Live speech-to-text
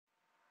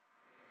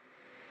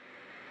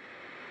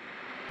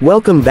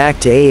Welcome back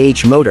to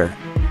Motor.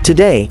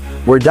 Today,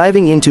 we're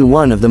diving into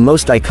one of the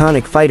most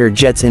iconic fighter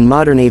jets in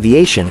modern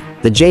aviation,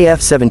 the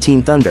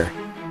JF-17 Thunder.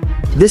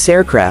 This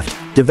aircraft,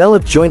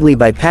 developed jointly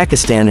by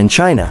Pakistan and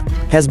China,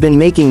 has been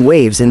making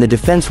waves in the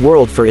defense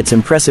world for its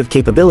impressive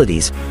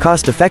capabilities,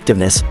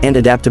 cost-effectiveness, and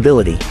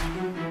adaptability.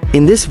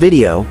 In this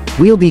video,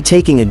 we'll be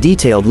taking a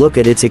detailed look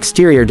at its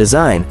exterior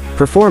design,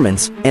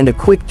 performance, and a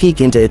quick peek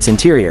into its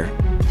interior.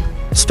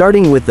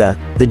 Starting with the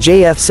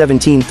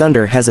JF-17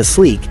 Thunder has a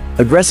sleek,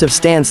 aggressive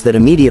stance that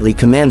immediately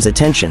commands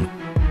attention.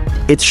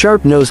 Its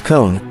sharp nose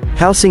cone,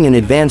 housing an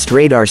advanced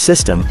radar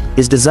system,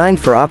 is designed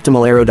for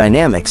optimal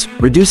aerodynamics,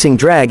 reducing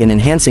drag and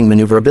enhancing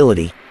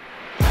maneuverability.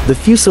 The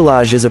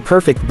fuselage is a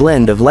perfect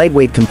blend of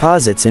lightweight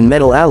composites and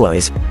metal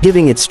alloys,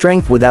 giving it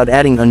strength without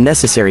adding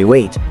unnecessary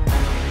weight.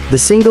 The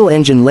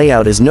single-engine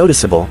layout is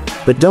noticeable,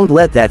 but don't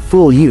let that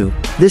fool you,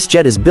 this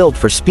jet is built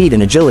for speed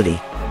and agility.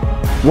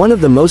 One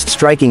of the most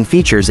striking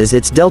features is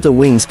its delta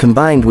wings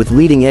combined with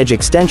leading-edge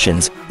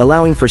extensions,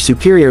 allowing for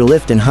superior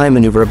lift and high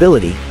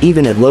maneuverability,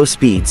 even at low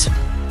speeds.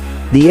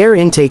 The air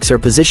intakes are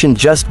positioned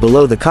just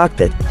below the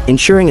cockpit,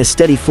 ensuring a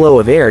steady flow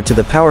of air to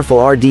the powerful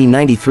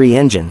RD-93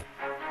 engine.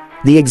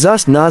 The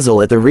exhaust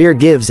nozzle at the rear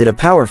gives it a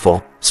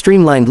powerful,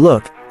 streamlined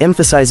look,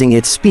 emphasizing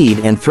its speed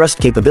and thrust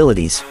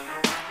capabilities.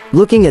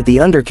 Looking at the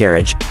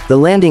undercarriage, the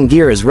landing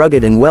gear is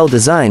rugged and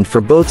well-designed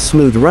for both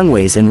smooth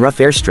runways and rough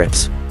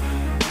airstrips.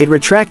 It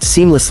retracts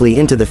seamlessly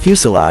into the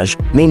fuselage,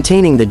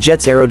 maintaining the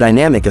jet's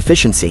aerodynamic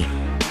efficiency.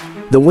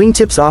 The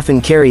wingtips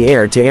often carry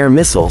air-to-air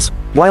missiles,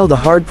 while the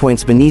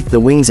hardpoints beneath the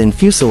wings and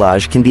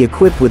fuselage can be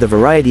equipped with a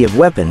variety of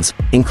weapons,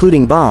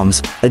 including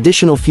bombs,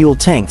 additional fuel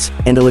tanks,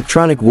 and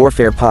electronic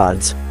warfare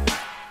pods.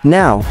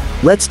 Now,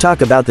 let's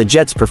talk about the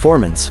jet's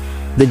performance.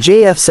 The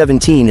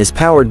JF-17 is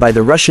powered by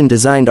the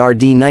Russian-designed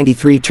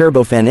RD-93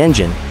 turbofan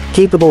engine,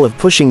 capable of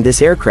pushing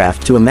this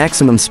aircraft to a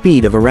maximum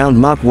speed of around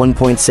Mach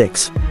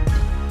 1.6.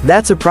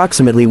 That's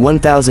approximately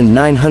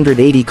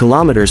 1,980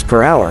 kilometers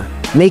per hour,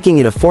 making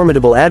it a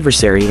formidable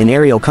adversary in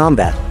aerial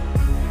combat.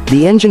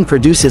 The engine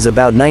produces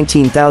about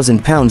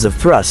 19,000 pounds of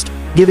thrust,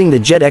 giving the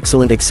jet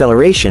excellent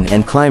acceleration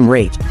and climb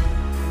rate.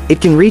 It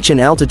can reach an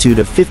altitude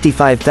of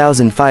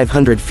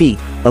 55,500 feet,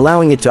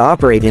 allowing it to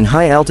operate in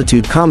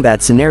high-altitude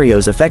combat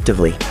scenarios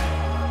effectively.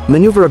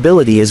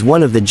 Maneuverability is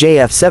one of the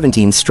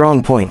JF-17's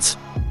strong points.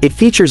 It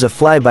features a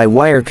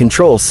fly-by-wire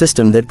control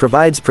system that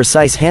provides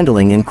precise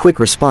handling and quick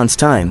response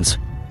times.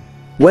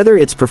 Whether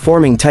it's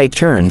performing tight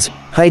turns,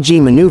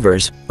 high-G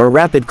maneuvers, or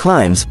rapid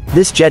climbs,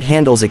 this jet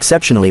handles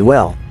exceptionally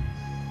well.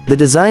 The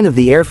design of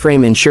the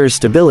airframe ensures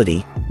stability,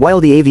 while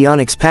the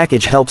avionics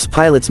package helps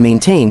pilots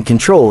maintain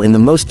control in the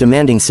most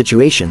demanding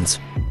situations.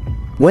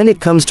 When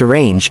it comes to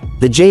range,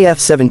 the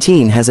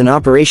JF-17 has an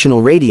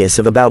operational radius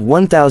of about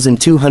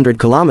 1,200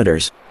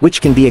 kilometers,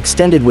 which can be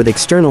extended with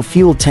external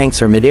fuel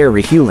tanks or mid-air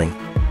refueling.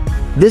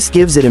 This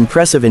gives it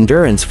impressive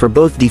endurance for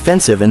both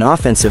defensive and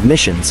offensive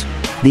missions.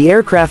 The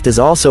aircraft is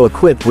also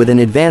equipped with an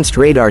advanced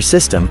radar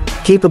system,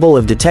 capable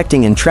of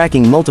detecting and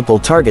tracking multiple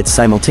targets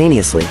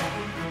simultaneously.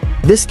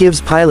 This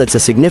gives pilots a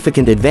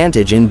significant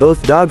advantage in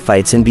both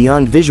dogfights and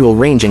beyond visual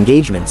range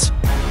engagements.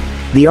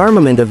 The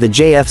armament of the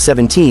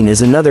JF-17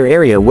 is another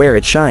area where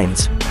it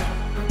shines.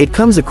 It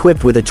comes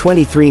equipped with a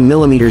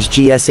 23mm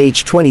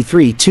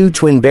GSH-23-2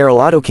 twin-barrel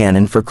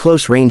autocannon for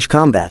close-range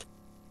combat.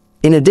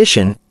 In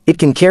addition, it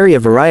can carry a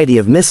variety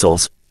of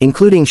missiles,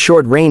 including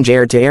short-range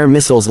air-to-air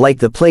missiles like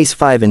the Place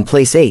 5 and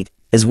Place 8,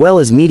 as well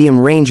as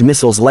medium-range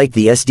missiles like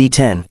the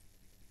SD-10.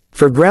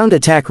 For ground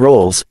attack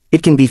roles,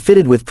 it can be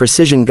fitted with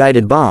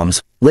precision-guided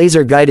bombs,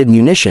 laser-guided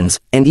munitions,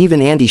 and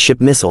even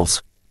anti-ship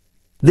missiles.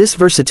 This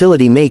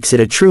versatility makes it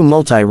a true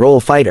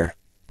multi-role fighter.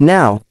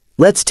 Now,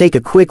 let's take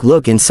a quick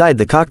look inside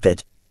the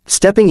cockpit.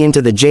 Stepping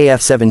into the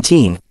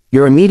JF-17,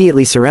 you're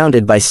immediately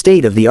surrounded by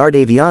state-of-the-art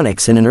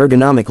avionics and an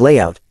ergonomic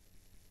layout.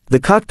 The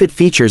cockpit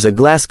features a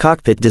glass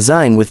cockpit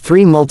design with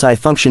 3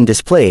 multi-function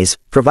displays,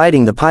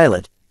 providing the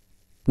pilot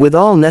with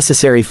all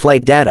necessary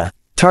flight data,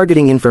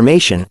 targeting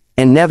information,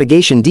 and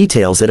navigation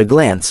details at a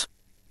glance.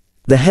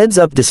 The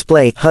heads-up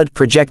display HUD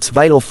projects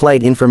vital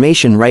flight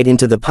information right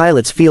into the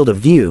pilot's field of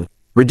view,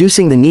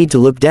 reducing the need to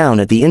look down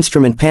at the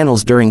instrument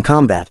panels during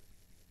combat.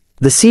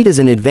 The seat is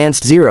an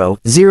advanced zero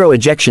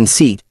ejection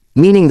seat,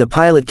 meaning the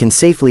pilot can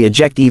safely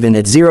eject even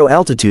at 0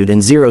 altitude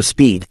and 0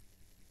 speed.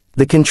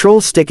 The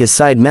control stick is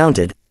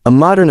side-mounted, a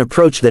modern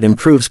approach that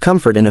improves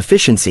comfort and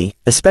efficiency,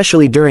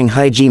 especially during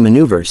high-G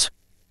maneuvers.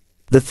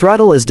 The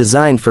throttle is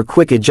designed for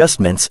quick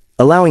adjustments,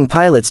 allowing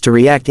pilots to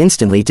react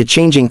instantly to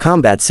changing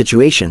combat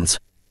situations.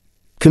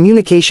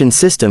 Communication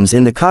systems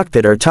in the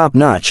cockpit are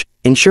top-notch,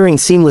 ensuring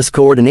seamless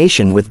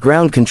coordination with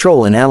ground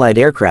control and allied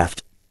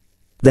aircraft.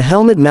 The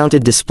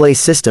helmet-mounted display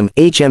system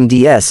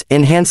HMDS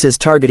enhances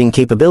targeting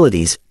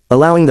capabilities,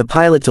 allowing the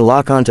pilot to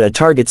lock onto a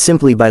target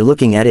simply by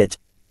looking at it.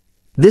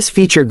 This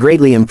feature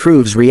greatly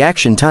improves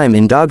reaction time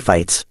in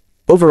dogfights.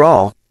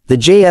 Overall, the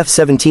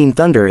JF-17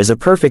 Thunder is a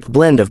perfect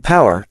blend of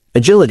power,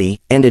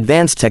 agility, and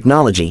advanced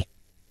technology.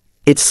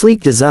 Its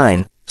sleek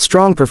design,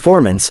 strong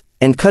performance,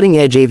 and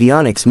cutting-edge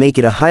avionics make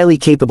it a highly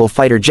capable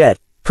fighter jet,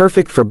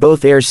 perfect for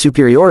both air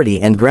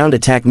superiority and ground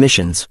attack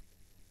missions.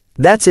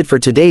 That's it for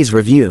today's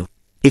review.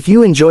 If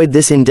you enjoyed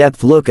this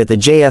in-depth look at the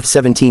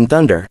JF-17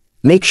 Thunder,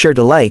 make sure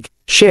to like,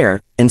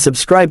 share, and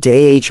subscribe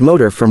to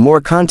Motor for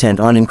more content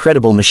on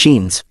incredible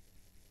machines.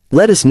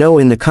 Let us know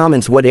in the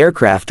comments what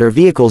aircraft or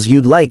vehicles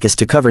you'd like us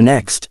to cover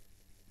next.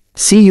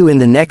 See you in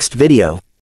the next video.